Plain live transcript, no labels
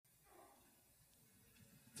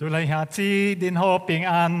主内兄姊，恁好平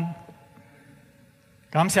安。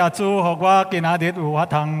感谢主，让我今仔日有法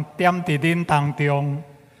通踮伫恁当中，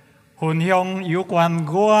分享有关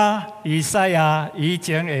我以赛亚以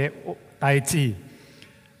前的代志。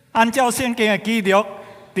按照圣经的记录，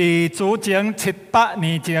伫主前700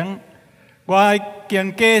年前，我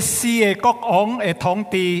经过4个国王的统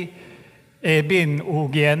治下面有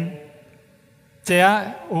言，这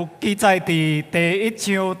有记载伫第1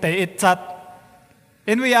章第1节。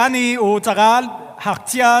因为安尼有10个学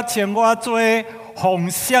者称我做红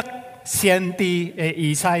色先知的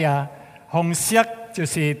以赛亚，红色就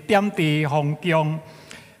是点伫红宫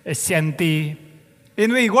的先知。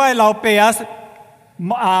因为我的老爸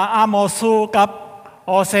阿摩斯甲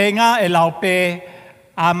乌西雅的老爸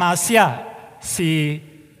阿玛谢是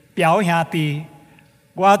表兄弟。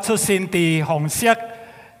我出生伫红色，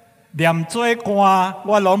连做官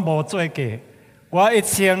我拢无做过。我一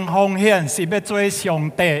生奉献是要做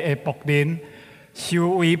上帝的仆人，受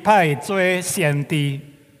委派做先知。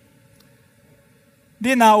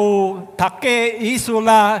你若有读过以斯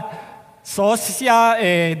拉所写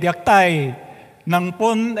的历代2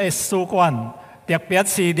本的书卷，特别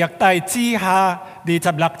是历代志下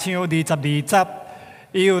26章22节，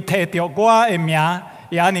伊有提到我的名，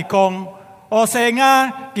也安尼讲：乌西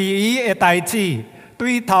雅其余的代志。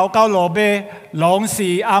对头到落尾，拢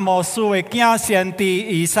是阿摩斯的囝先知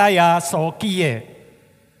以赛亚所记的。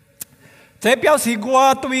这表示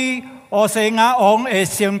我对乌西雅王的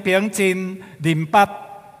生平真明白、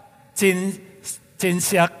真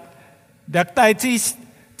实。历代志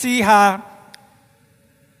下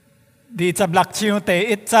26章第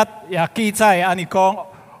1节也记载安尼讲：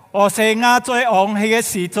乌西雅做王迄个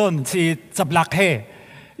时阵是16岁，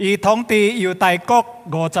伊统治犹大国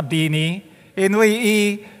52年。因为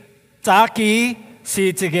伊早期是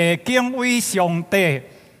一个敬畏上帝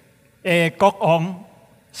的国王，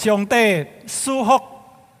上帝赐福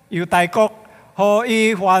犹大国，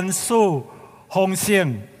予伊凡事丰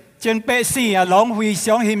盛，众百姓也拢非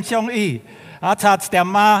常欣赏伊，差一点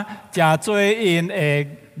真做因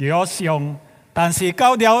的偶像。但是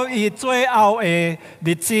到了伊最后的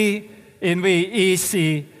日子，因为伊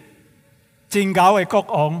是真高的国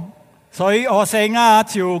王。所以乌西雅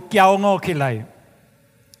就骄傲起来，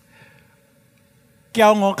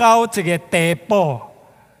骄傲到一个地步，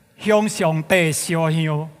向上帝烧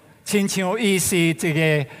香，亲像伊是一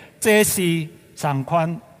个祭司同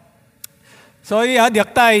款。所以历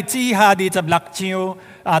代志下26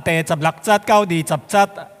章第16节到20节，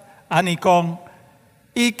安尼讲，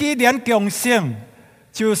伊既然强盛，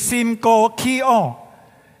就心高气傲，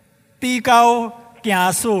低到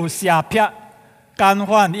行事邪僻。干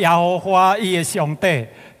犯耶和华伊的上帝，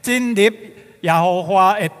进入耶和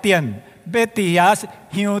华的殿，要伫遐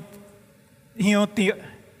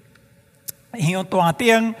香坛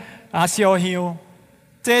顶烧香。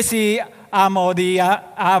这是阿摩利加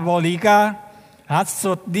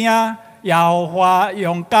率领耶和华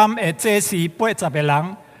勇敢的祭司80个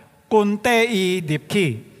人，跟缀伊入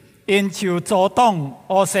去，因就阻挡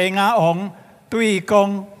乌西雅王，对伊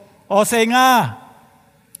讲：乌西雅。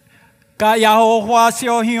甲耶和华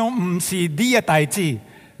烧香，毋是你的代志，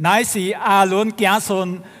乃是亚伦子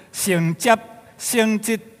孙承接圣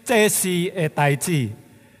职祭司的代志。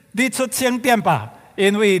你出圣殿吧，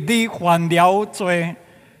因为你犯了罪。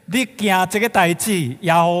你行这个代志，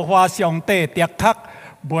耶和华上帝的确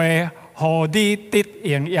袂予你得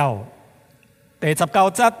荣耀。第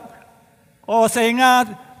19节，乌西雅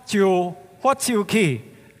就发手去，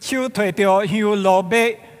手摕着香炉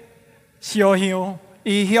尾烧香。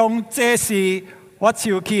伊向祭司发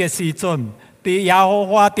手去的时阵，伫耶和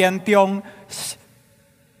华殿中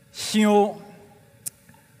香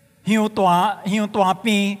坛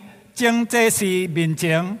边正祭司面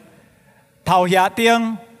前，头下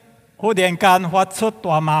顶忽然间发出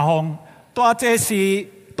大麻风，大祭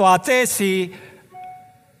司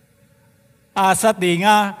亚撒利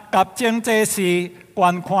亚甲正祭司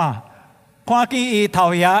观看见伊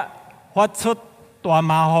头下发出大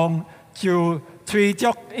麻风，就催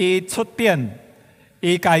促伊出殿，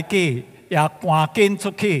伊家己也赶紧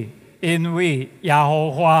出去，因为耶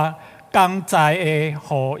和华刚才的予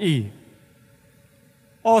伊。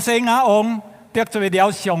乌西雅王得罪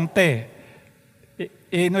了上帝，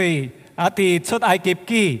因为伫出埃及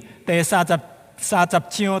记第30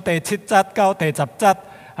章第7节到第10节，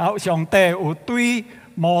上帝有对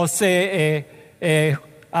摩西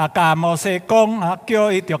甲摩西讲，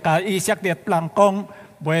叫伊着甲以色列人讲，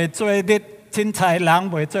袂做你。凊彩人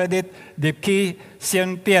袂做你入去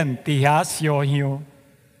圣殿伫遐烧香。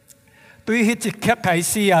对迄一刻开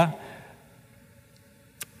始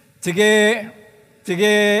一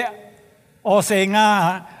个乌西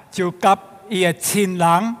雅就甲伊的亲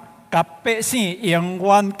人、甲百姓永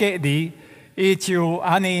远隔离，伊就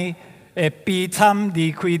安尼会悲惨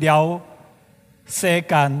离开了世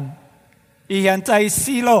间。伊现在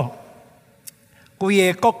死了，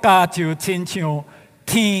规个国家就亲像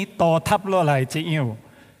天倒塌落来一样。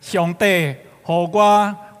上帝，互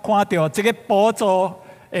我看到这个宝座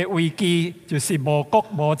的危机，就是无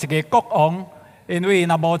一个国王。因为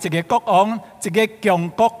若无一个国王，一个强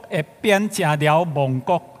国会变成了亡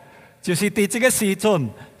国。就是伫这个时阵，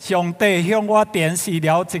上帝向我展示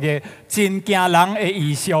了一个真惊人的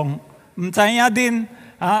异象。唔知影恁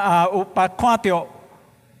有捌看到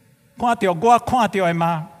我看到的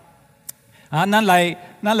吗？咱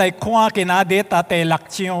来看今仔日第6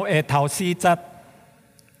章的头4节。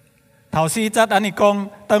头4节安尼讲，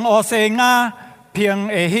当乌西雅平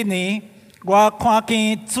的迄年，我看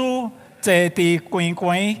见主坐伫悬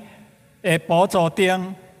悬的宝座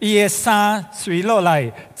顶，伊的衫垂落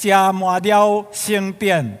来，遮满了圣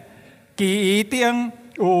殿。其衣顶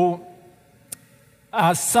有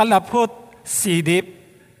30匹侍立，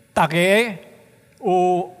逐个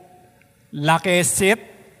有6个膝，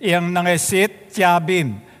用2个膝遮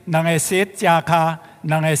面，2个膝遮骹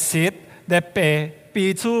，2个膝咧背，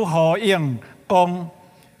彼此呼应，讲：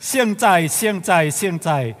圣在，圣在，圣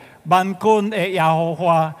在！万军的耶和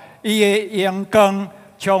华，伊的阳光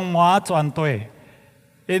充满全地。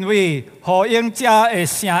因为呼应者的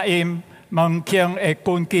声音，门前的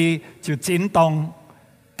军旗就震动，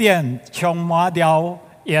殿充满了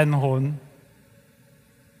烟云。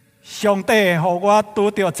上帝互我拄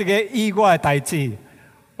到这个意外的代志，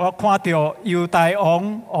我看到犹大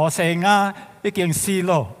王乌西雅已经死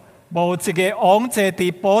了，无一个王坐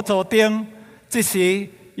伫宝座顶。这时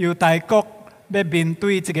犹大国要面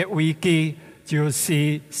对这个危机，就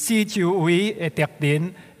是四周围的敌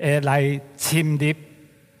人会来侵入。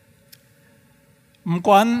不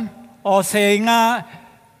管乌西雅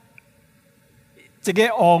这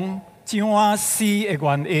个王怎样死的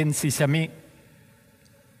原因是什么，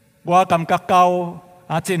我感觉到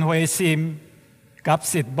真灰心、甲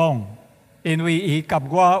失望，因为伊甲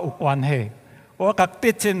我有关系。我觉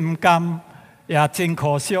得真唔甘，也真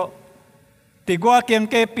可惜。伫我经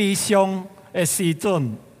过悲伤的时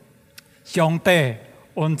阵，上帝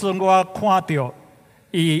允准我看到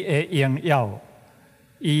伊的荣耀，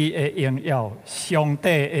伊的荣耀，上帝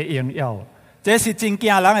的荣耀。这是真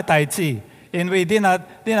惊人的代志，因为你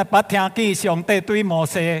若捌听见上帝对摩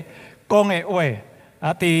西讲的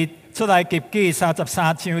话，伫出来记记33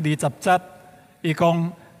章20节，伊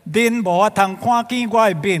讲：恁无法通看见我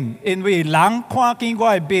的面，因为人看见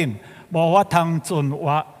我的面，无法通存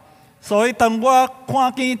活。所以当我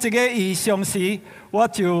看见这个异象时，我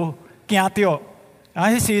就惊到。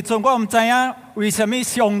迄时阵我唔知影为什么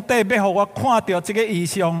上帝要互我看到这个异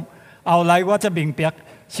象。后来我才明白，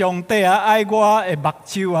上帝爱我的目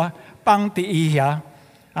睭放伫伊遐，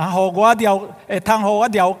互我会通互我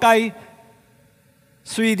了解。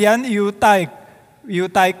虽然犹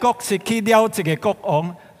大国失去了一个国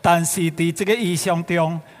王，但是伫这个意象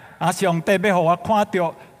中，上帝要互我看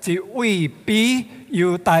到一位比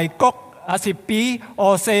犹大国，是比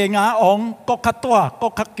乌西雅王国较大、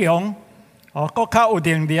国较强、国较有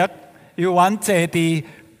能力，犹原坐伫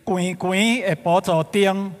悬悬的宝座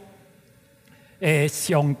顶的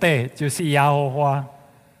上帝，就是耶和华。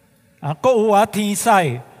阁有天使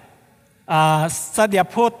30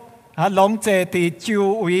匹。拢坐伫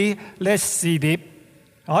周围咧侍立，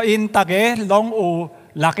因大家拢有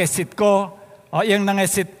6个膝骨，用2个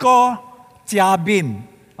膝骨遮面，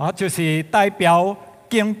就是代表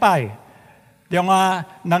敬拜；另外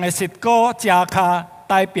2个膝骨遮骹，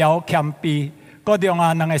代表谦卑；搁另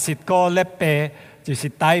外2个膝骨咧背，就是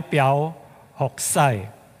代表服侍。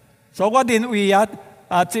所以我认为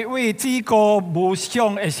这位至高无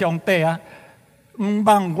上的上帝唔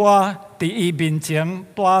望我伫伊面前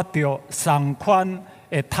带着上款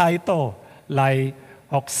的态度来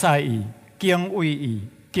服侍伊、敬畏伊、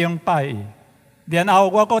敬拜伊。然后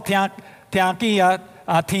我阁听见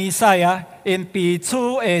天使因彼此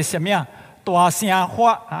的什么大声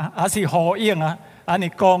发还是呼应安尼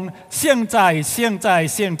讲：圣在，圣在，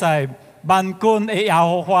圣在！万军的耶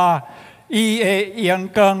和华，伊的阳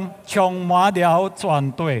光充满了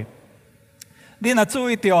全地。你若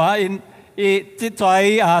注意到伊即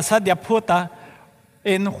跩30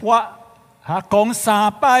匹因发讲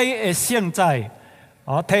3摆的圣在，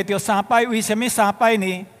提到3摆，为什么3摆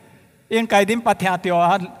呢？应该恁捌听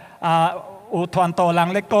到有传道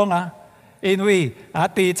人咧讲因为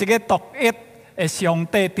伫这个独一的上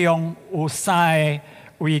帝中有3个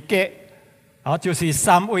位格，就是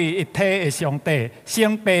3位一体的上帝，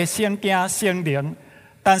圣父、圣子、圣灵。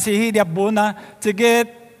但是迄粒文这个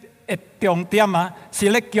的重点啊，是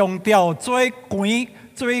咧强调最悬、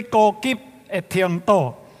最高级的程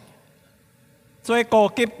度。最高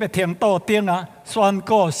级的程度顶啊，宣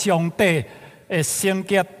告上帝的圣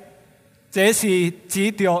洁，这是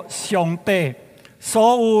指着上帝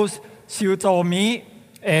所有受造物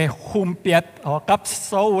的分别哦，甲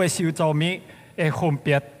所有的受造物的分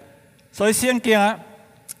别。所以圣经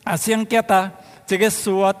啊，圣洁啊，这个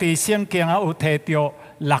书啊，伫圣经啊有提到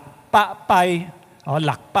600摆哦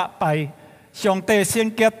，600摆。上帝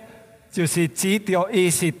圣洁就是指着伊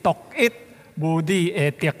是独一无二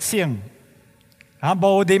的特性。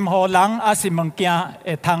无任何人也是物件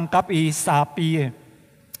会通甲伊相比的，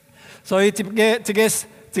所以这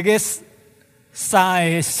个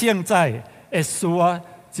三个圣在的事啊，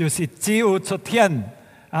就是只有出现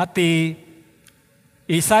伫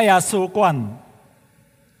以赛亚书卷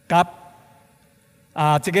甲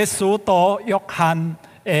这个使徒约翰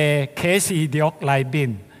的启示录内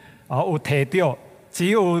面有提到，只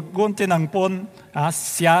有阮这两本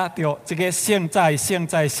写着这个圣在。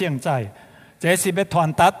这是要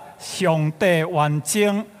传达上帝完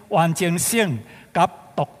整性甲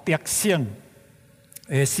独特性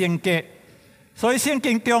的圣洁。所以圣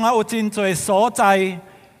经中有真多所在，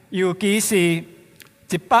尤其是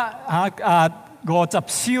150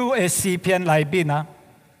首的诗篇内面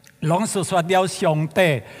拢述说了上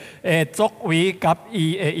帝的作为甲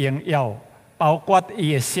伊的荣耀，包括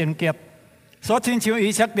伊的圣洁。所以亲像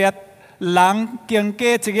以色列人经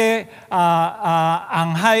过这个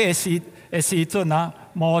红海的时阵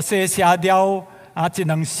摩西写了一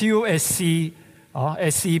两首的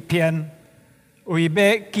诗篇，为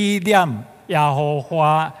要纪念耶和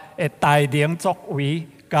华的大能作为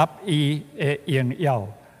甲伊的荣耀。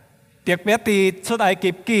特别伫出埃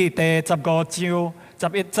及记第15章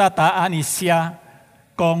11节安尼写，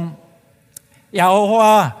讲耶和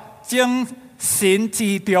华众神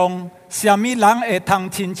之中，什么人会通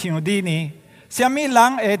亲像你呢？什么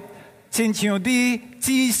人会亲像你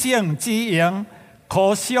至圣至荣，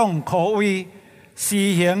可赏可畏，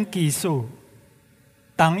施行奇事？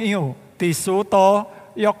同样，伫使徒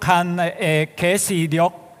约翰的启示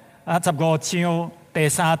录15章第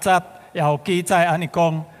3节也有记载安尼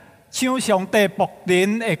讲，唱上帝仆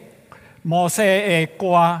人的摩西的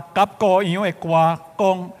歌，甲羔羊的歌，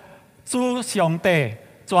讲主上帝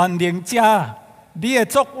全能者，你的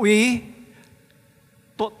作为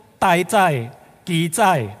大在奇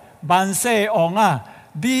在。万世王啊，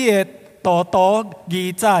你的道道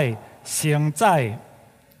义在成在。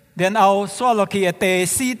然后刷落去的第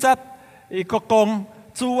4节，伊佫讲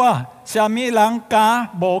主啊，什么人敢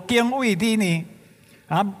无敬畏你呢？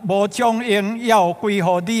无将荣耀归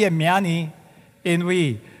乎你的名呢？因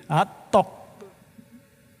为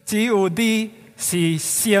只有你是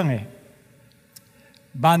圣的，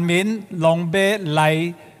万民拢要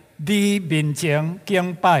来你面前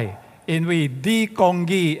敬拜。因为你公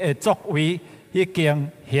义的作为已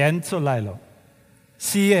经显出来了。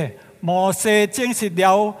是的，摩西证实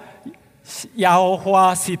了耶和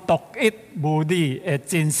华是独一无二的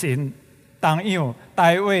真神。同样，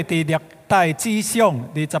大卫伫历代志上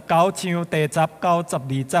29章第10到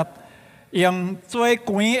12节，用最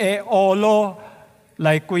悬的乌路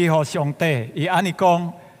来归乎上帝。伊安尼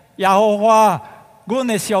讲：耶和华，阮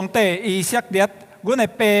的上帝以色列。阮的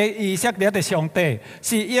爸以色列的上帝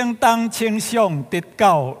是应当称颂直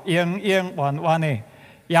到永永远远的。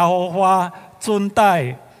耶和华尊大、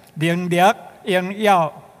能力、荣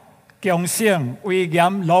耀、强盛、威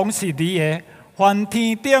严，拢是你的；凡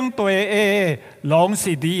天顶地下的，拢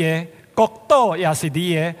是你的；国度也是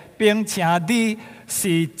你的，并且你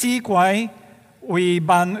是至高，为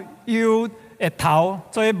万有的头，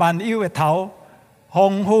做万有的头，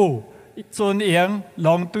丰富、尊荣，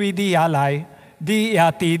拢对你而来。你也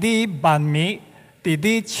伫你万民，伫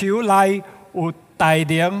你手内有大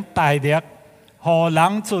能大力，互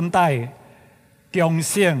人尊戴，强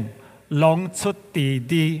盛拢出伫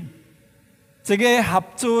你。这个合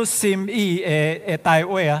主心意的大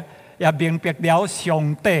话也明白了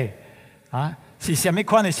上帝是什么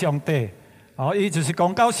款的上帝。伊就是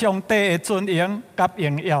讲到上帝的尊荣甲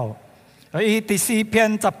荣耀。伊第4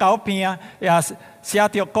篇19篇也写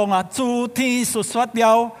着讲诸天述说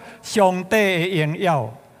了上帝的荣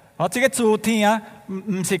耀。这个诸天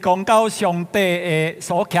唔是讲到上帝的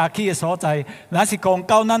所徛起的所在，那是讲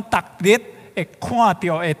到咱逐日会看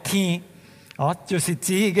到的天。就是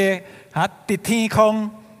指个伫天空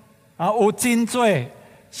有真多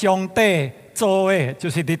上帝做的，就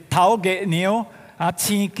是日头、月亮、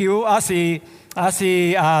星球，是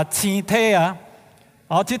星体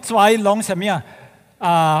这些拢什么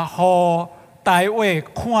互大卫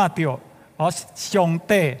看到上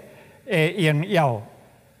帝的荣耀。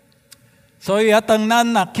所以当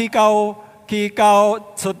咱若去到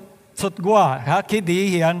出外去旅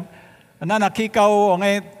行，咱若去到往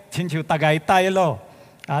个亲像大概带咯，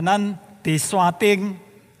咱伫山顶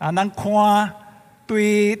咱看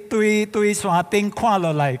对山顶看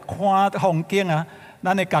落来看风景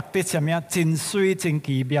咱会觉得什么真水真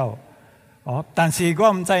奇妙。但是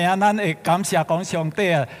我唔知影，咱会感谢讲上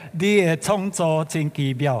帝你的创造真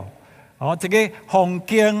奇妙。这个风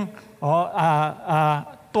景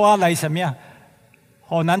带来什么？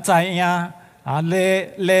互咱知影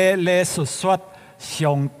咧述说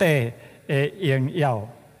上帝的荣耀。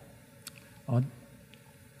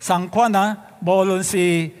相款无论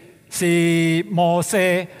是摩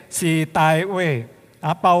西是大卫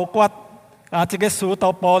包括这个使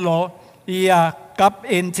徒保罗，伊甲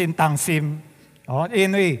因真同心，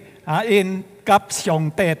因为因甲上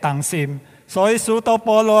帝同心，所以使徒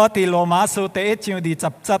保罗伫罗马书第1章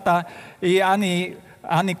20节伊安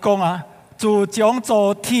尼讲自从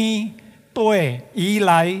造天地以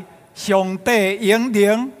来，上帝荣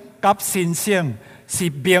灵甲神性是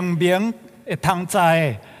明明会通知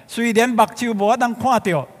的。虽然目睭无法通看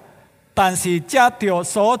到，但是借着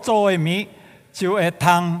所造的物，就会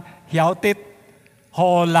通晓得，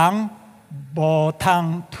互人无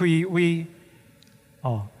通推诿。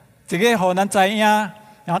这个互咱知影，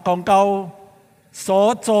讲到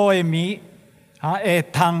所造的物，会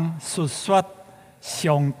通述说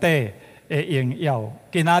上帝的荣耀。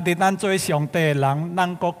今仔日咱做上帝的人，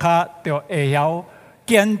咱更加就会晓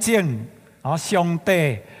见证上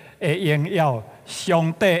帝的荣耀。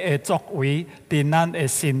上帝的作为伫咱的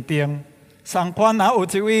心中。相款有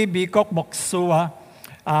一位美国牧师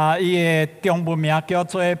伊的中文名叫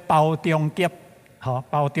做包中杰，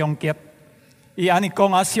包中杰。伊安尼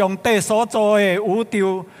讲上帝所造的宇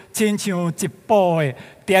宙，亲像一部的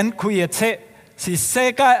展开的册，是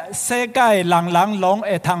世界人人拢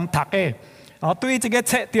会通读的。对这个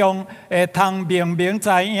册中会通明明知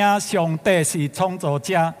影上帝是创造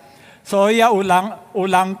者。所以有人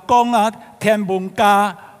讲天文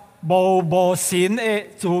家无神的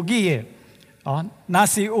自语的，那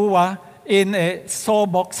是有因的数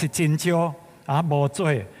目是真少无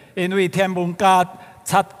做，因为天文家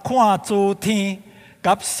察看诸天，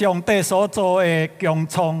甲上帝所造的强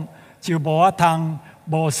创，就无法通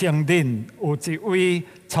无承认有一位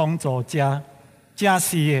创造者，正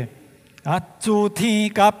是的诸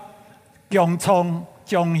天甲强创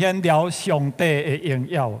彰显了上帝的荣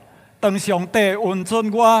耀。当上帝允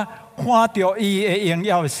准我看到伊的荣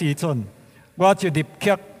耀的时阵，我就立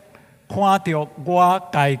刻看到我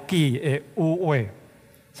家己的污秽。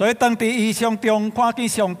所以当伫意象中看见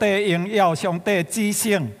上帝的荣耀、上帝的旨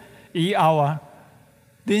性以后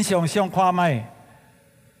恁想想看卖，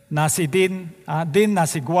若是恁若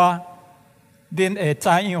是我，恁会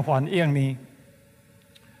怎样反应呢？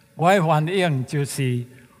我的反应就是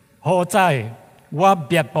好在我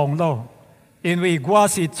灭亡了。因为我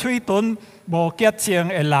是嘴唇无洁净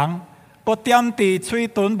的人，搁踮伫嘴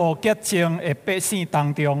唇无洁净的百姓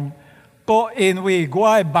当中，搁因为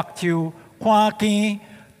我的目睭看见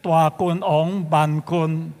大君王万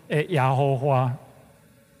军的耶和华。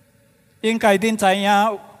应该恁知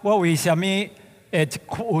影我为什么会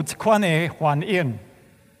有一款的反应？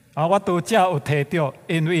我拄则有提到，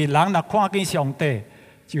因为人若看见上帝，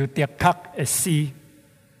就的确会死。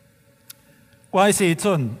我的时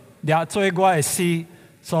阵掠做我的死，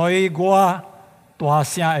所以我大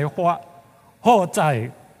声的发，好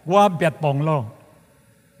在我灭亡了。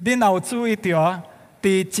恁也有注意到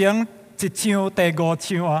伫前1章第5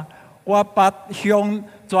章我捌向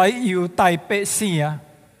全犹太百姓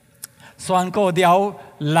宣告了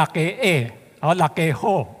6个6个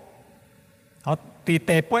好。伫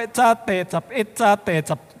第8節、第11節、第18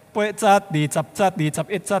節、20節、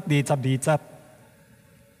21節、22節。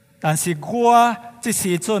但是我這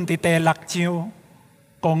時陣伫第6章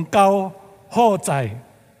講到好在，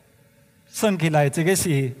算起來這個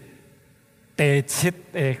是第7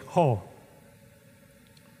個好。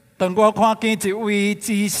當我看見一位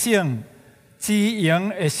至聖至榮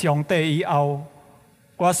的上帝以後，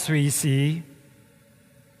我隨時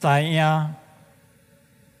知影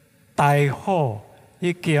大好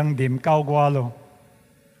已經臨到我了。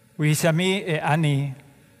為什麼會安尼？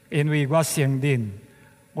因為我承認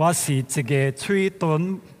我是一個嘴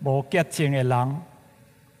唇無潔淨的人，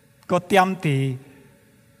擱踮佇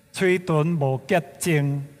嘴唇無潔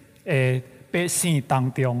淨的百姓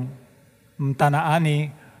當中。唔但係安尼，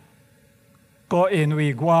擱因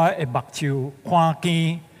為我的目睭看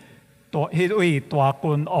見迄位大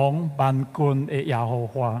君王萬軍的耶和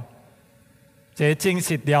華。這證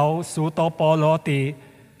實了使徒保羅佇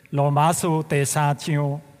羅馬書第3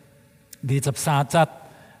章23節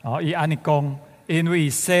伊安尼讲，因为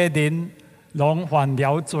世人拢犯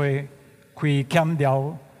了罪，亏欠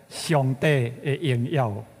了上帝的荣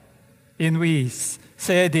耀。因为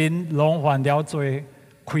世人拢犯了罪，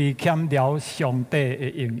亏欠了上帝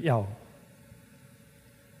的荣耀。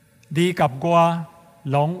你甲我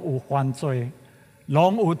拢有犯罪，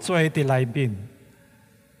拢有罪伫内面。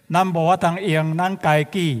咱无法通用咱家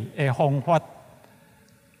己的方法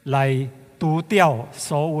来除掉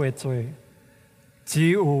所有的罪，只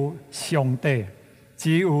有上帝，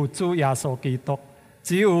只有主耶稣基督，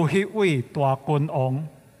只有迄位大君王。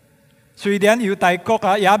虽然犹大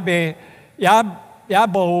国也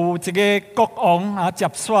无一个国王接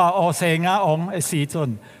续乌西雅王的时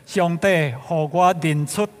阵，上帝互我认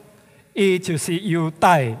出，伊就是犹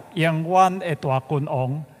大永远的大君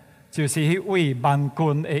王，就是迄位万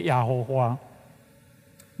军的耶和华。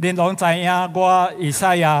恁拢知影，我以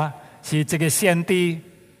赛亚是一个先知，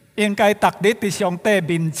应该逐日伫上帝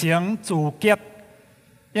面前自洁，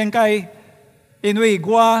应该因为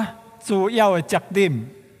我主要的责任。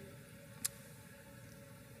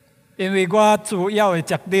因为我主要的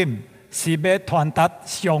责任是要传达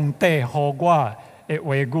上帝互我的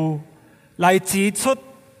话语，来指出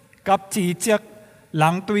甲指责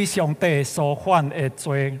人对上帝所犯的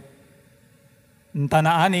罪。唔但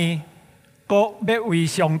安尼，阁要为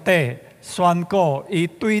上帝宣告伊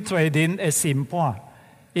对罪人的审判，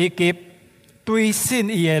以及对信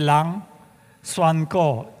伊的人宣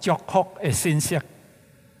告祝福的信息。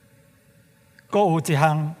阁有一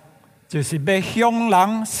项，就是要向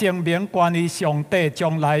人声明关于上帝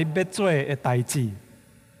将来要做的代志，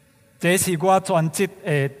这是我专职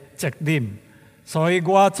的责任。所以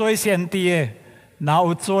我做先知的，若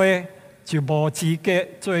有做，就无资格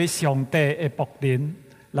做上帝的仆人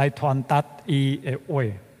来传达伊的话。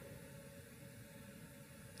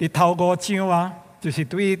伫头5章就是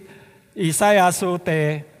对以赛亚书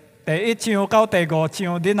第1章到第5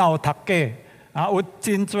章，恁也有读过。有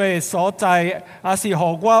真侪所在，也是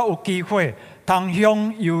互我有机会，通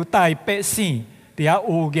向犹大百姓伫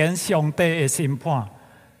遐预言上帝的审判。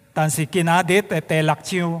但是今仔日的第6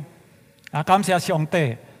章，感谢上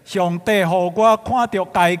帝，上帝互我看到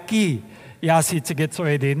家己也是一个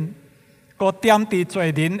罪人，佫踮伫罪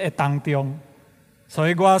人的当中，所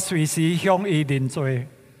以我随时向伊认罪。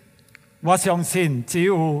我相信，只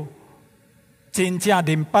有真正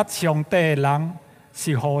明白上帝的人，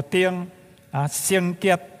是何等圣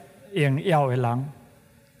洁荣耀的人，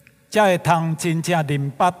才会通真正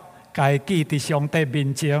明白家己伫上帝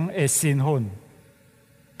面前的身份。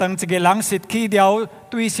当一个人失去了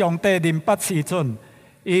对上帝明白时阵，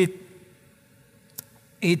伊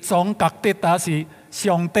总觉得他是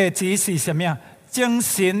上帝只是什么精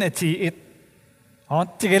神的之一。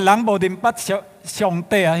一个人无明白上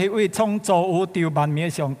帝迄位创造宇宙万物的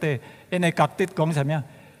上帝，因会觉得讲什么？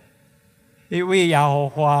迄位耶和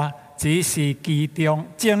华只是其中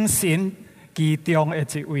精神其中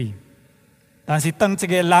的一位。但是当一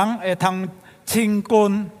个人会通亲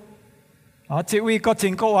近这位国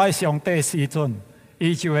真国外的上帝的时阵，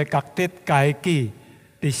伊就会觉得家己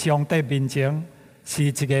伫上帝面前是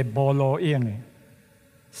一个无路用的，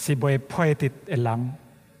是袂配得的人。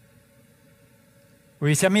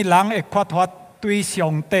为什么人会缺乏对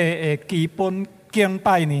上帝的基本敬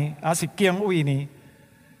拜呢？还是敬畏呢？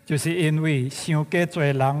就是因为伤过多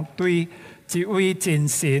人对一位真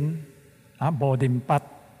神无明白。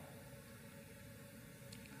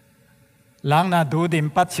人若愈明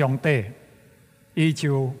白上帝，伊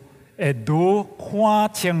就会愈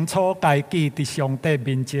看清楚家己伫上帝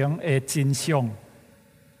面前的真相。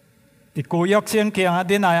伫旧约圣经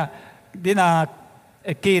恁也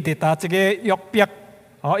会记得这个约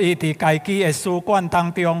伯，伊伫家己的书卷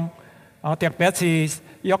当中，特别是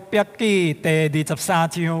约伯记第23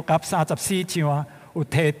章甲34章有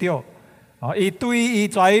提到，伊对伊一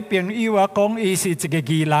个朋友讲，伊是一个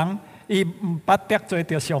义人，伊毋捌得罪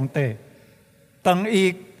着上帝。当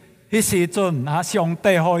伊迄时阵，上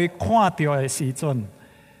帝互伊看到的时阵，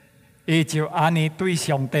伊就安尼对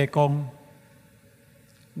上帝讲：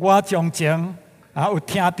我从前有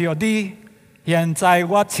听到你，现在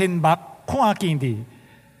我亲目看见你，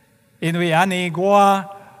因为安尼我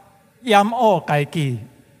掩恶家己，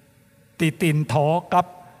伫尘土甲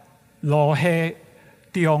落叶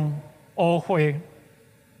中污秽。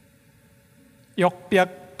约伯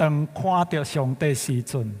当看到上帝时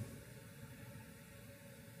阵，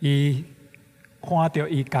伊看到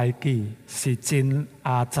伊家己是真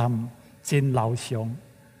阿惨、真老伤。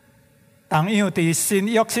同样伫新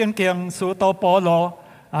约圣经，使徒保罗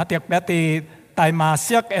特别伫大马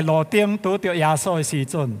色的路顶拄着耶稣的时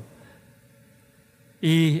阵，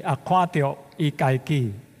伊也看到伊家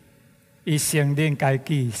己伊承认家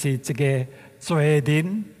己是一个罪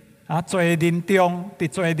人罪人中伫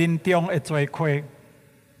罪人中的罪愧。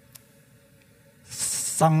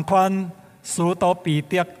相款使徒彼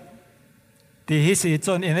得伫迄时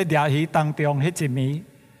阵，因咧掠鱼当中，迄一暝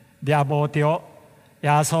掠无着，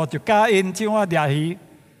耶稣就教因怎啊掠鱼。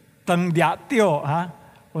当掠到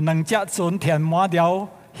有2只船填满了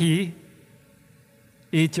鱼，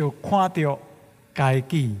伊就看到家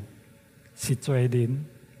己是罪人，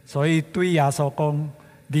所以对耶稣讲：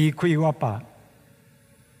离开我吧，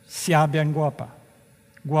赦免我吧，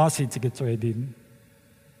我是一个罪人。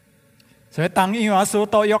所以当约翰使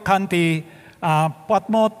徒约翰伫拔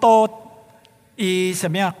摩岛，伊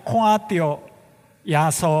看到耶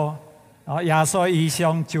稣，耶稣衣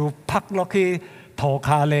裳就拍落去涂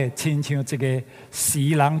骹咧，亲像一个死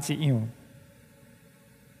人一样。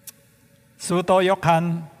使徒约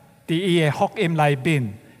翰伫伊的福音内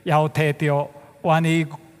面，也提到关于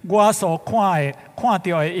我所看到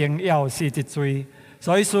的荣耀是一罪。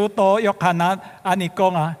所以使徒约翰安尼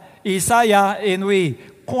讲以赛亚因为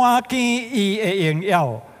看见伊的荣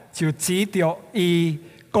耀，就指着伊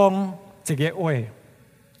讲一个话。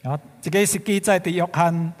这个是记载伫约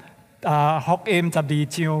翰福音12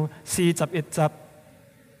章41节。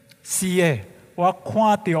是的，我看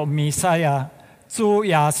到弥赛亚主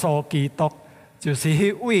耶稣基督，就是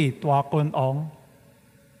迄位大君王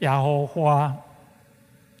耶和华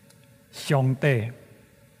上帝。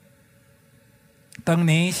当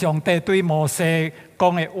年上帝对摩西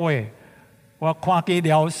讲的话，我看见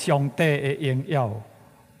了上帝的荣耀，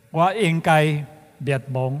我应该灭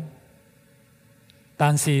亡。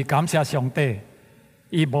但是感谢上帝，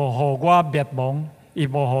伊无予我灭亡，伊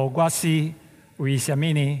无予我死。为什么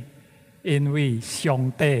呢？因为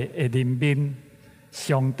上帝的怜悯，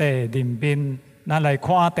上帝的怜悯。咱来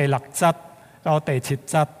看第6节到第7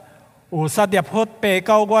节，有撒利弗爬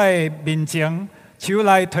到我的面前，手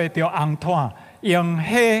内摕着红毯，用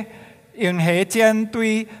下剪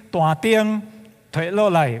对断钉摕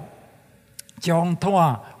落来，将毯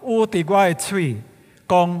捂伫我的喙，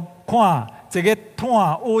讲：看，这个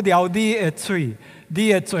毯捂了你的喙，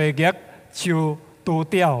你的罪孽就除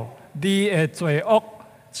掉，你的罪恶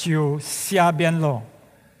就赦免了。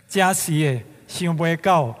真是的，想袂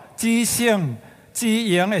到，至圣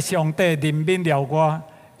至荣的上帝怜悯了我，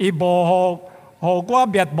伊无予我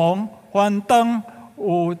灭亡，反当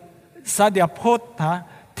有撒利弗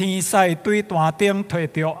天使对断钉摕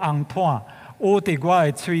着红毯捂伫我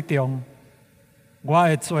的喙中，我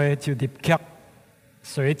的罪就立刻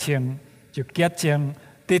洗清，就洁净，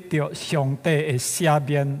得到上帝的赦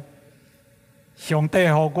免。上帝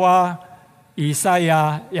予我以赛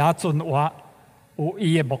亚也准话，有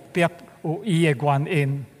伊的目的，有伊的原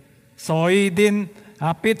因。所以恁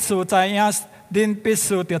必须知影，恁必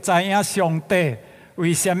须要知影上帝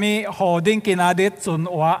为什么予恁今仔日准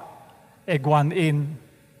话的原因。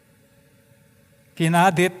今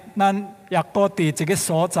仔日咱也搁伫一个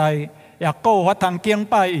所在，也搁有法通敬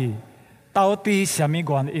拜伊，到底什么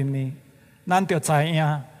原因呢？咱就知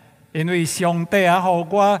影，因为上帝予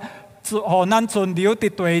咱存留伫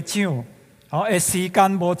地上，的时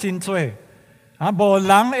间无真多，无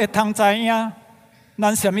人会通知影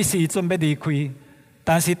咱什么时阵要离开。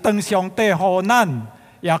但是当上帝予咱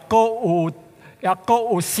也搁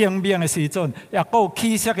有生命的时阵，也搁有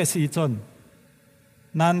气息的时阵，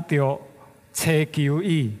咱就祈求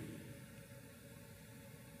伊，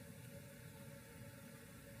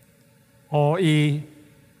予伊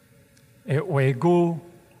的话语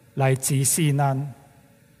来指示咱。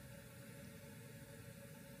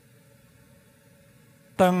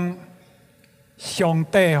当上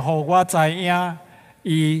帝予我知影，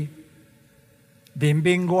伊怜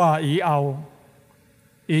悯我以后，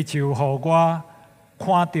伊就予我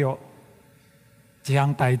看到一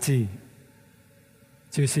项代志，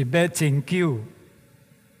就是要拯救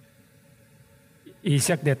以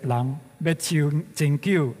色列人，要拯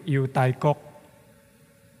救犹大国。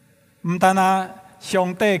唔但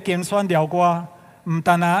上帝拣选了我，唔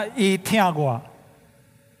但伊听我。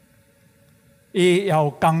伊也有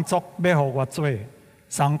工作要予我做，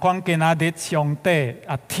相款今仔日上帝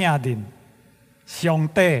也听恁，上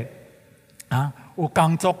帝有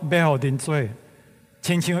工作要予恁做，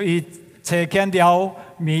亲像伊找见了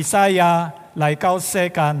弥赛亚来到世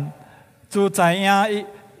间，主知影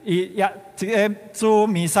主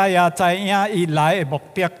弥赛亚知影伊来的目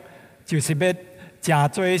的，就是要成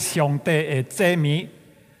做上帝的子民，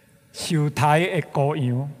受胎的羔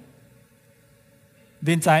羊。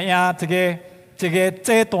恁知影这个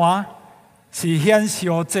祭坛是献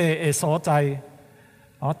烧祭的所在，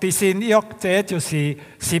伫新约这就是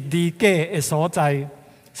十字架的所在，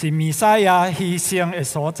是弥赛亚牺牲的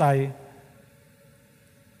所在。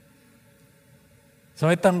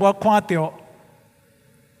所以当我看到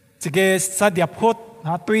一个杀猎虎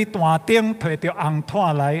对弹顶摕着红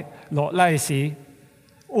毯来落来时，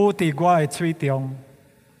捂伫我的喙中，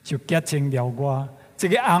就洁净了我。这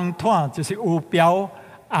个红毯就是有标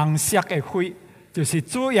红色的血，就是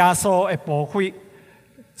主耶稣的宝血，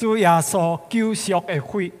主耶稣救赎的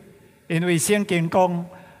血。因为圣经讲，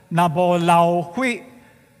若无流血，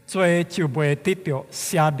罪就袂得到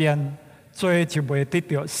赦免，罪就袂得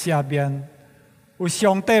到赦免。有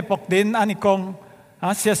上帝仆人安尼讲，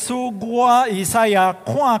实使我以赛亚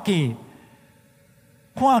看见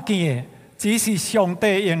的，只是上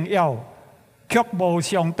帝荣耀，却无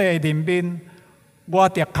上帝人面。我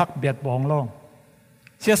就确灭亡了。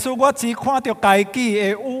实使我只看到家己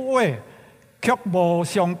的污秽，却无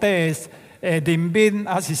上帝的人面，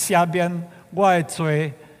还是赦免我的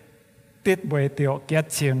罪，得袂到洁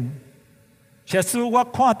净。实使我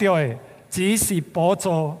看到的只是宝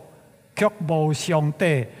座，却无上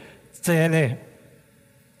帝这个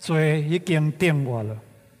罪已经定我了。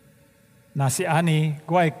若是安尼，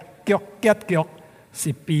我的结局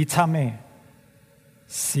是悲惨的，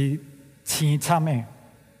是凄惨的。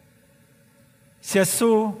实使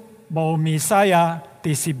无弥赛亚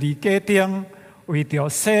伫十字架顶为着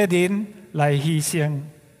世人来牺牲，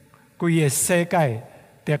规个世界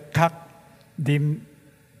的确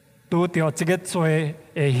拄着这个罪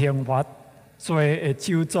的刑罚、罪的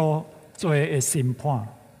咒诅、罪的审判。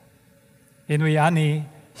因为安尼，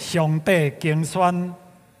上帝竞选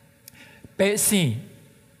百姓，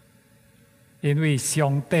因为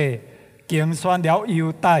上帝竞选了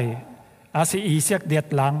犹太，也是以色列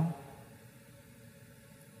人，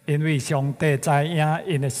因为上帝知影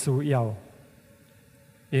因的需要，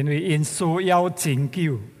因为因需要拯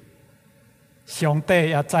救，上帝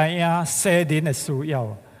也知影世人的需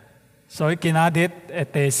要，所以今仔日的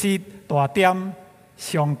第四大点，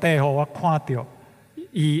上帝让我看到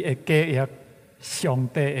伊的计划，上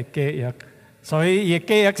帝的计划。所以伊的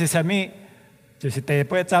计划是啥物？就是第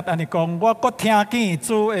8节安尼讲，我搁听见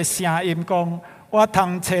主的声音讲，我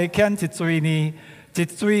通找牵一罪呢，一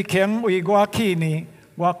罪牵为我去呢。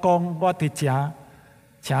我讲我伫遮，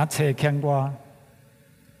请找牵我。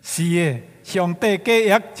是的，上帝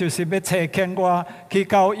计划就是要找牵我去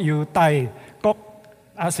到犹太国，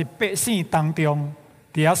也是百姓当中，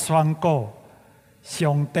伫遐宣告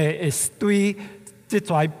上帝会对这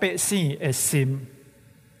群百姓的心，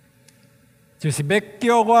就是要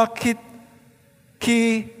叫我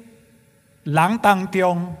去人当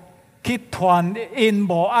中去传因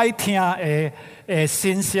无爱听的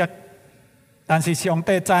信息，但是上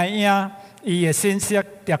帝知影伊的信息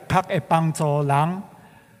的确会帮助人。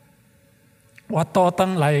我倒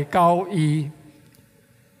转来到伊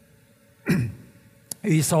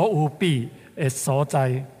所有必的所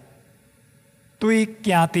在，对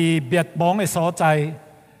行伫灭亡的所在，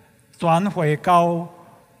转回到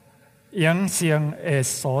永生的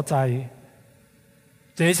所在。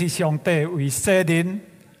这是上帝为世人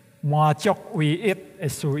满足唯一的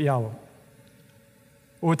需要。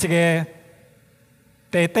有一个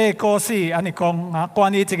地底故事，安尼讲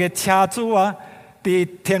关于一个车主伫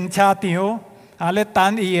停车场咧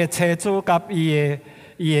等伊的车主甲伊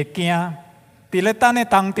的囝。伫咧等的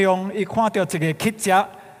当中，伊看到一个乞食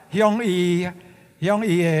向伊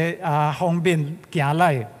的方面行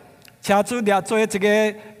来，车主掠做一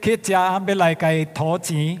个乞食要来甲伊讨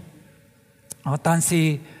钱。但是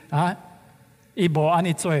伊无安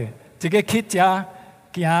尼做，一个乞食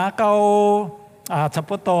行到差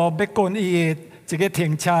不多要过伊的一个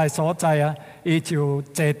停车的所在伊就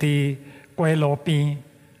坐伫街路边。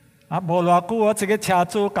无偌久一个车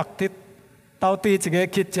主觉得到底这个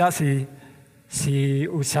乞食是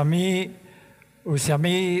有啥物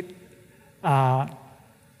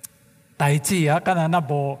代志敢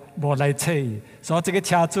若无来找伊，所以这个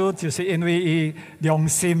车主就是因为伊良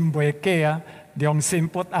心袂过良心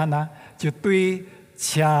不安就对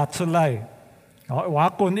车出来，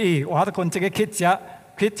我滚这个乞食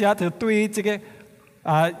就对这个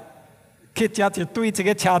乞食就对这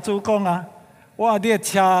个车主讲哇，你的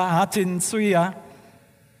车真水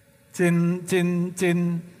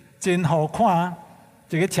真好看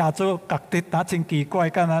这个车主觉得真奇怪，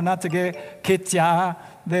敢若这个乞食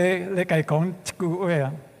咧甲伊讲一句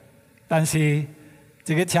话但是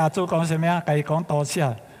这个车主讲什么甲伊讲多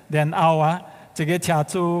谢，然后这个车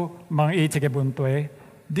主问伊一个问题：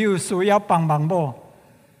你有需要帮忙无？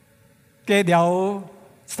过了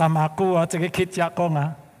3下句这个乞食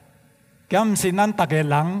讲敢毋是咱逐个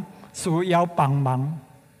人需要帮忙，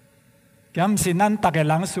敢毋是咱逐个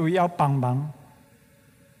人需要帮忙。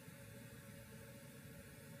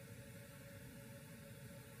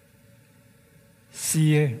是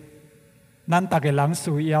的，咱大家人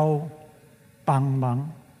需要帮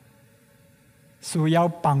忙，需要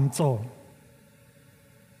帮助，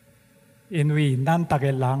因为咱大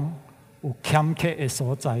家人有欠缺的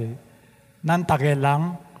所在，咱大家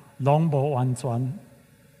人拢无完全。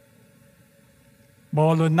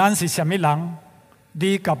无论咱是啥物人，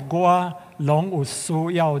你甲我拢有需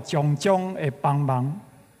要种种的帮忙，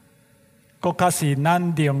搁较是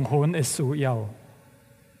咱灵魂的需要。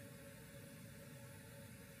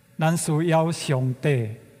咱需要上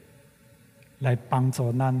帝来帮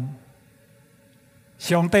助咱。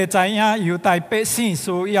上帝知影犹大百姓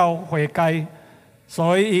需要悔改，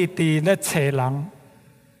所以伊伫咧找人。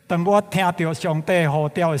当我听到上帝呼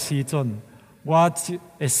召的时阵，我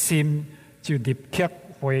的心就立刻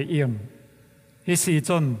回应。迄时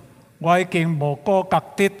阵，我已经无顾觉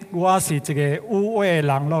得我是一个有畏的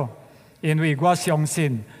人咯，因为我相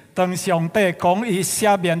信，当上帝讲伊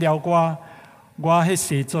赦免了我，我迄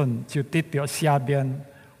时阵就得到赦免。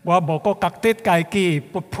我无顾觉得家己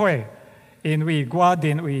不配，因为我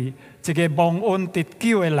认为一个蒙恩得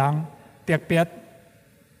救的人，特别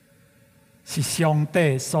是上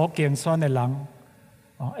帝所拣选的人，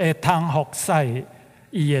会通服侍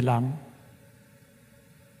伊的人。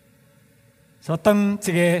所以当一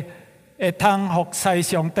个会通服侍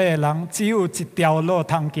上帝的人，只有一条路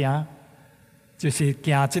通行，就是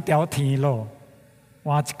行这条天路。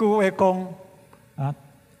换一句话讲，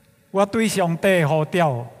我对上帝的呼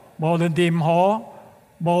召，无论任何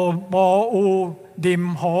无有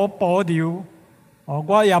任何保留，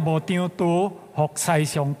我也无张图服侍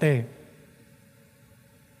上帝。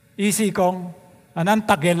意思讲，咱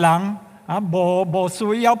大家人无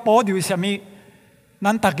需要保留什么，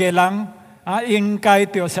咱大家人应该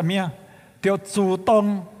着什么？着主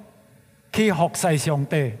动去服侍上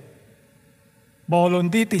帝。无论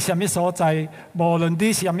你伫什么所在，无论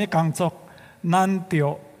你什么工作，咱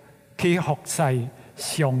着去服侍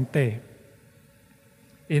上帝，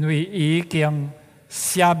因为伊已经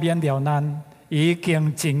赦免了咱，已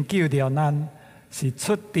经拯救了咱，是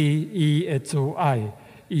出自伊的慈爱，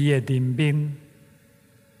伊的怜悯。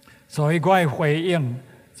所以我的回应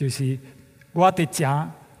就是，我伫遮，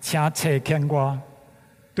请找见我。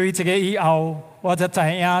对这个以后，我才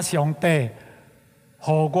知影上帝，予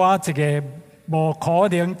我一个无可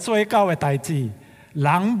能做到的代志，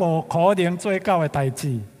人无可能做到的代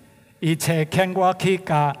志。伊找见我去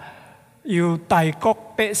甲犹大国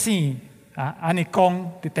百姓安尼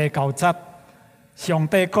讲伫第9节，上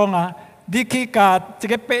帝讲你去甲这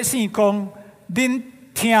个百姓讲，恁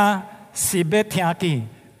听是要听见，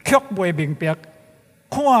却袂明白；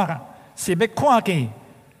看是要看见，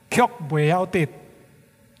却袂晓得。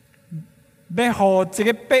要互这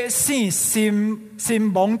个百姓心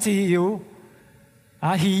蒙自由，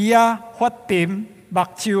耳发沉，目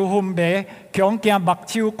睭昏迷，强惊目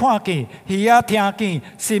睭看见，耳听见，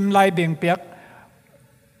心内明白，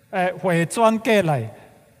回转过来，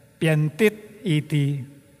变得医治。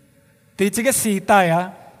伫这个时代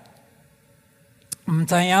唔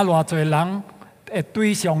知影偌侪人会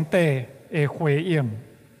对上帝的回应。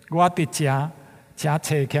我伫遮，请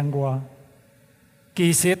找见我。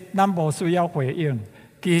其实咱无需要回应，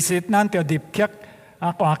其实咱就立刻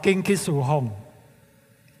赶紧去侍奉，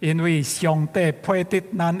因为上帝配得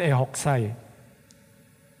咱的服侍。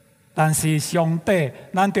但是上帝，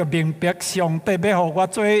咱就明白上帝要互我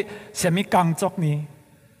做什么工作呢？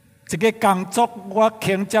这个工作我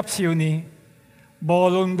肯接受呢？无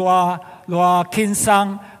论偌轻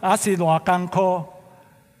松，还是偌艰苦，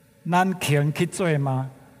咱肯去做吗？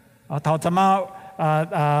头阵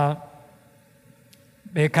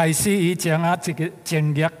未开始以前一个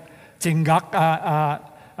正月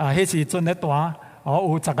迄时阵咧弹，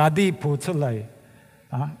有一个字谱出来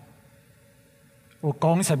有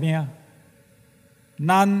讲什么？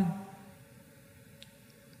咱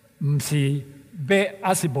唔是要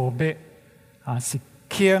还是无要是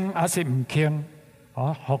肯还是唔肯？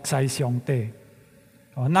服侍上帝。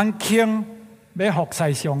咱肯要服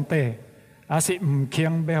侍上帝，还是唔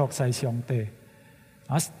肯要服侍上帝？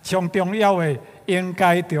上重要的应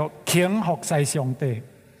该着肯服侍上帝，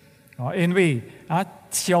因为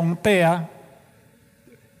上帝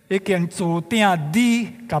已经注定你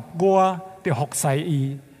甲我着服侍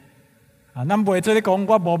伊。咱袂做咧讲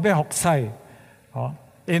我无要服侍，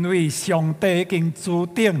因为上帝已经注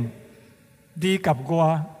定你甲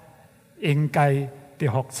我应该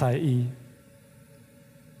着服侍伊。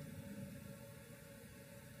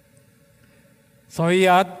所以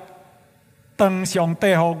当上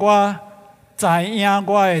帝互我知影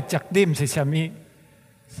我的责任是啥物，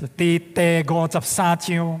是伫第53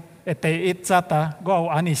章的第1节我有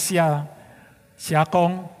安尼写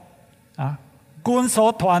讲阮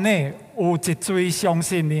所传的有一罪相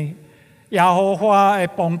信呢？耶和华的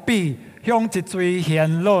膀臂向一罪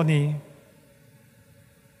显露呢？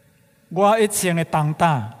我一生的重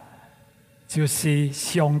担就是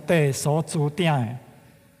上帝所注定的。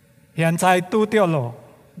现在拄着了，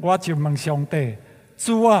我就问上帝：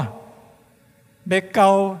主啊，要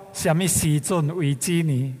到什么时阵为止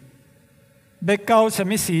呢？要到什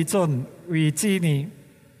么时阵为止呢？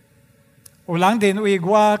有人认为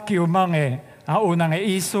我求问的有两个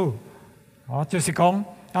意思，就是讲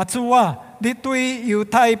主啊，你对犹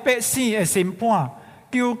太百姓的审判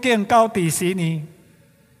究竟到第时呢？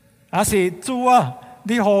还是主啊，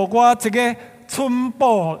你予我一个寸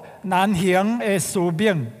步难行的使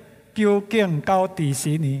命，究竟到第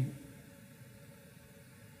时呢？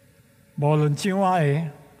无论怎样的，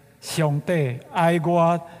上帝爱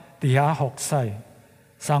我伫遐服侍，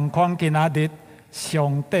相款今仔日，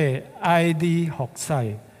上帝爱你服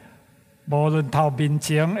侍。无论头面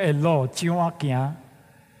前的路怎样行，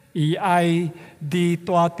伊爱你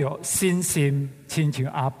带着信心，亲像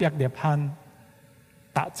阿伯列罕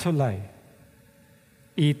踏出来，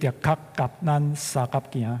伊着确甲咱相合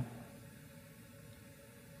行。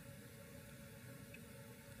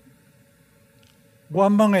我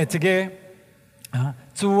问的这个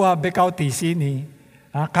主啊，要到第时呢？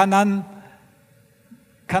看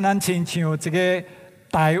咱亲像这个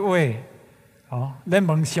大卫，咧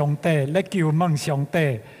问上帝，咧求问上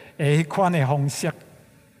帝的迄款的方式。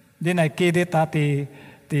恁会记得伫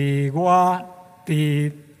我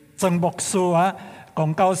伫曾牧师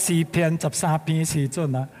讲到诗篇13篇的时阵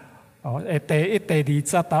第1、第2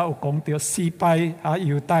节有讲到失败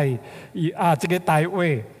犹大这个大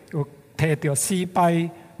卫有摕着失败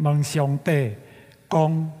问上帝，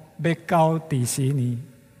讲要到第时呢？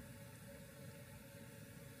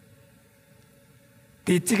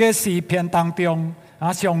伫这个诗篇当中，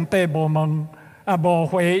上帝无问无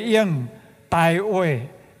回应大卫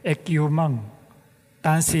的求问，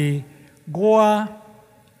但是我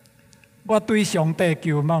对上帝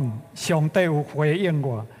求问，上帝有回应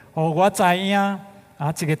我，互我知影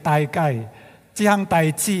这个大概这项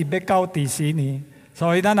代志要到第时呢？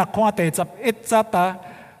所以咱若看第11节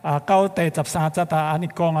到第13节安尼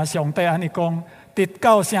讲上帝安尼讲：直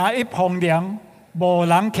到城邑荒凉，无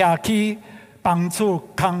人徛起，房厝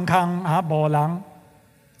空空无人，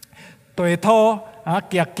地土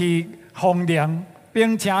极其荒凉，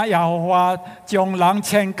并且耶和华将人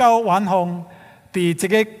迁到远方，伫这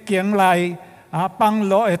个境内放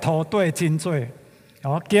落的土地真多，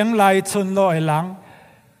境内村落的人，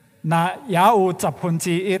那也有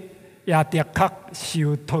1/10，也的确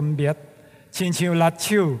受吞灭，亲像辣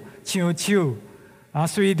手、像手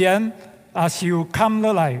虽然受砍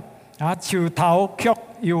落来，树头却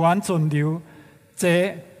悠然存留。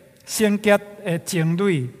这圣洁的情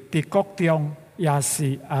侣伫国中也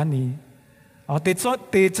是安尼。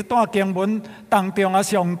伫这段经文当中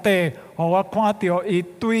上帝互我看到伊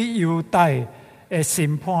对犹大的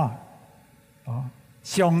审判。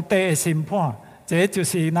上帝的审判，这就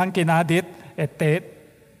是咱今仔日的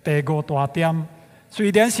第5大点。虽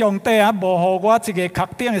然上帝无互我一个确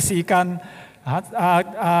定的时间，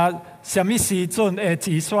什么时阵的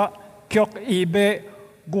指说，却伊要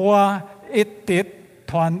我一直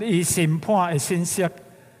传伊审判的信息，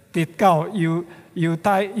直到犹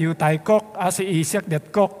大国还是以色列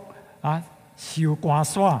国受关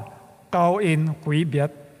锁，到因毁灭。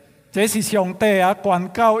这是上帝关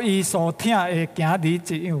到伊所听的行日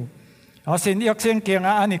一样。新约圣经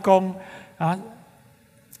安尼讲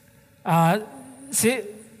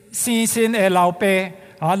生身的老爸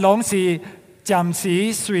拢是暂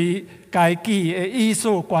时随家己的意思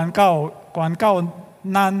关到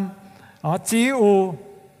咱。只有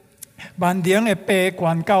万能的爸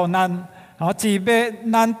关到咱，只要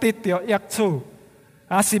咱得到益处，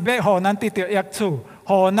是要互咱得到益处，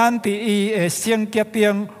互咱伫伊的圣洁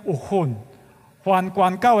中有份。凡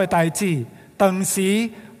关到的代志，当时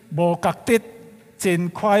无觉得真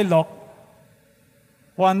快乐，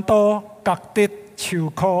反倒觉得受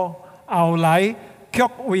苦，后来却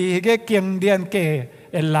为迄个经验过的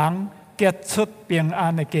人结出平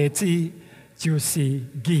安的果子，就是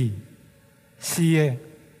义。是的，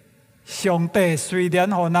上帝虽然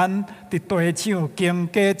予咱伫地上经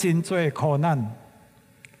过真多苦难，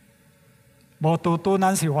无拄拄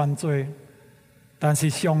咱是犯罪，但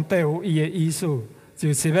是上帝有伊的意思，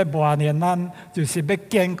就是要磨练咱，就是要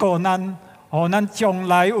坚固咱，予咱将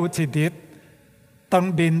来有一日，当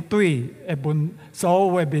面对所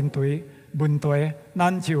有的问题，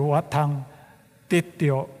咱就有法通得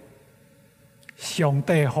到上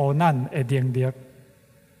帝予咱的能力。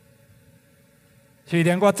虽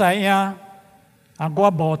然我知影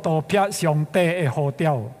我无盗撇上帝的呼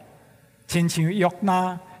召，亲像约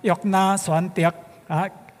拿选择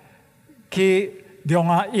去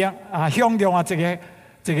向另外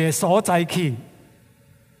一个所在去。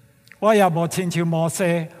我也无亲像摩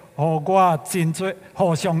西，互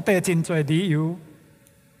上帝真侪理由，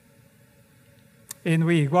因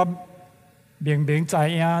为我明明知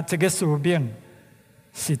影这个使命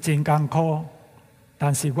是真艰苦，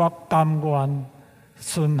但是我甘愿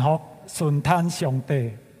顺坦上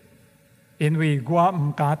帝，因为我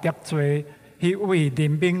唔敢得罪迄位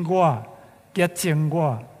任命我、洁净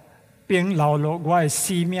我，并留落我的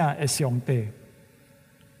生命的上帝。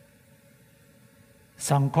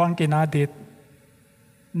相款今仔日，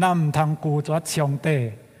咱唔通拒绝上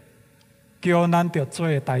帝，叫咱着做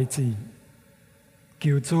的代志，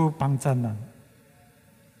求主帮助咱，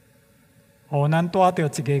互咱带着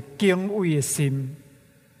一个敬畏的心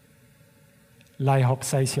来服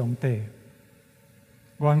侍上帝。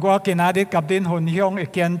愿我今仔日甲恁分享的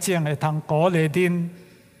见证，会通鼓励恁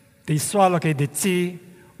伫刷落去日子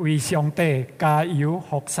为上帝加油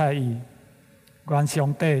服侍伊。愿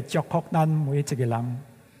上帝祝福咱每一个人。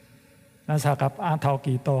咱相合额头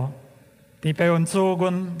祈祷，天父恩主，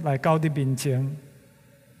阮来到你面前，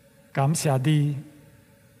感谢你，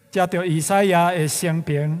藉着以赛亚的生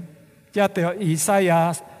平，藉着以赛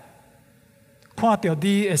亚看到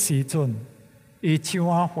你的时阵，伊怎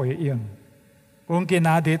啊回应？阮今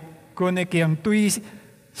仔日，阮已经对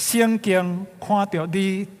圣经看到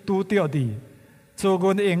你，拄到你，所以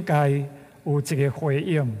阮应该有一个回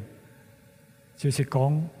应。就是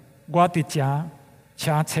讲，我伫遮，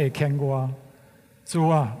请垂听我，主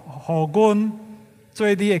啊，互阮做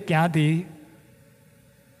你的囝儿，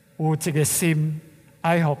有一个心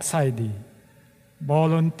爱服侍你，无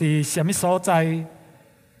论伫什么所在，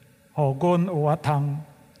互阮有法通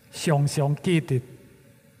常常记得，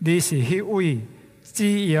你是迄位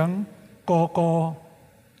只用高高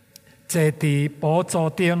坐伫宝座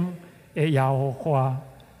顶的耶和华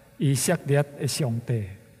以色列的上帝。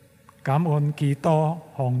感恩祈祷，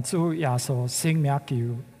奉主耶稣圣名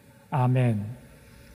求，阿门。